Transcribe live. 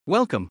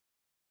Welcome.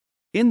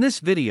 In this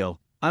video,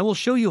 I will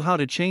show you how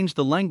to change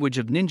the language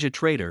of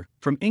NinjaTrader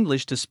from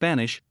English to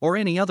Spanish or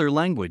any other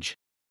language.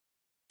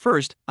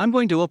 First, I'm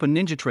going to open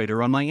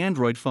NinjaTrader on my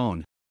Android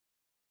phone.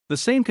 The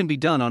same can be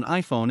done on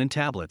iPhone and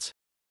tablets.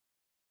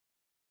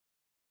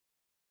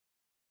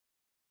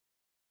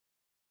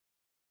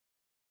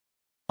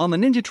 On the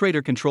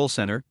NinjaTrader Control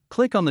Center,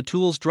 click on the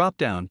Tools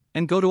drop-down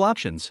and go to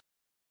Options.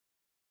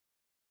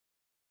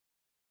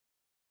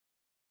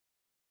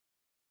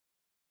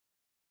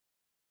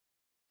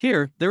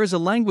 Here, there is a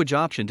language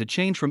option to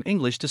change from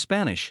English to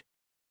Spanish.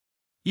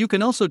 You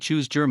can also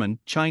choose German,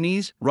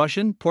 Chinese,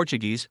 Russian,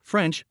 Portuguese,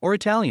 French, or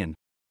Italian.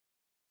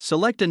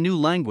 Select a new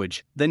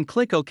language, then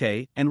click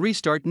OK and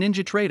restart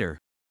NinjaTrader.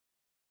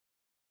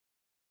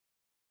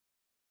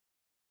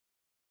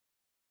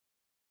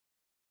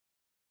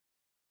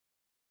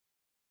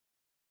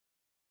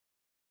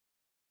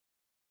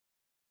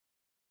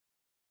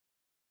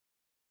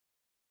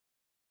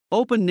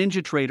 Open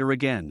NinjaTrader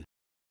again.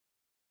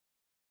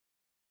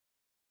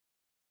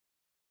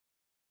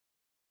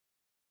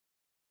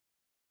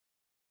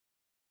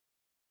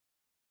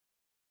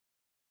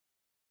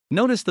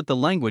 Notice that the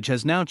language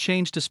has now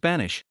changed to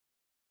Spanish.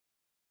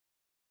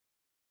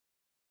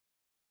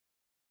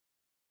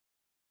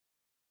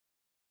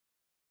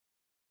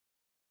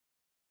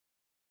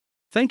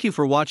 Thank you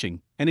for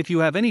watching, and if you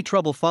have any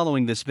trouble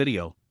following this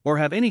video, or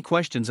have any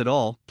questions at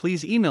all,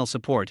 please email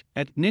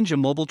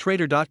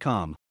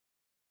support@ninjamobiletrader.com.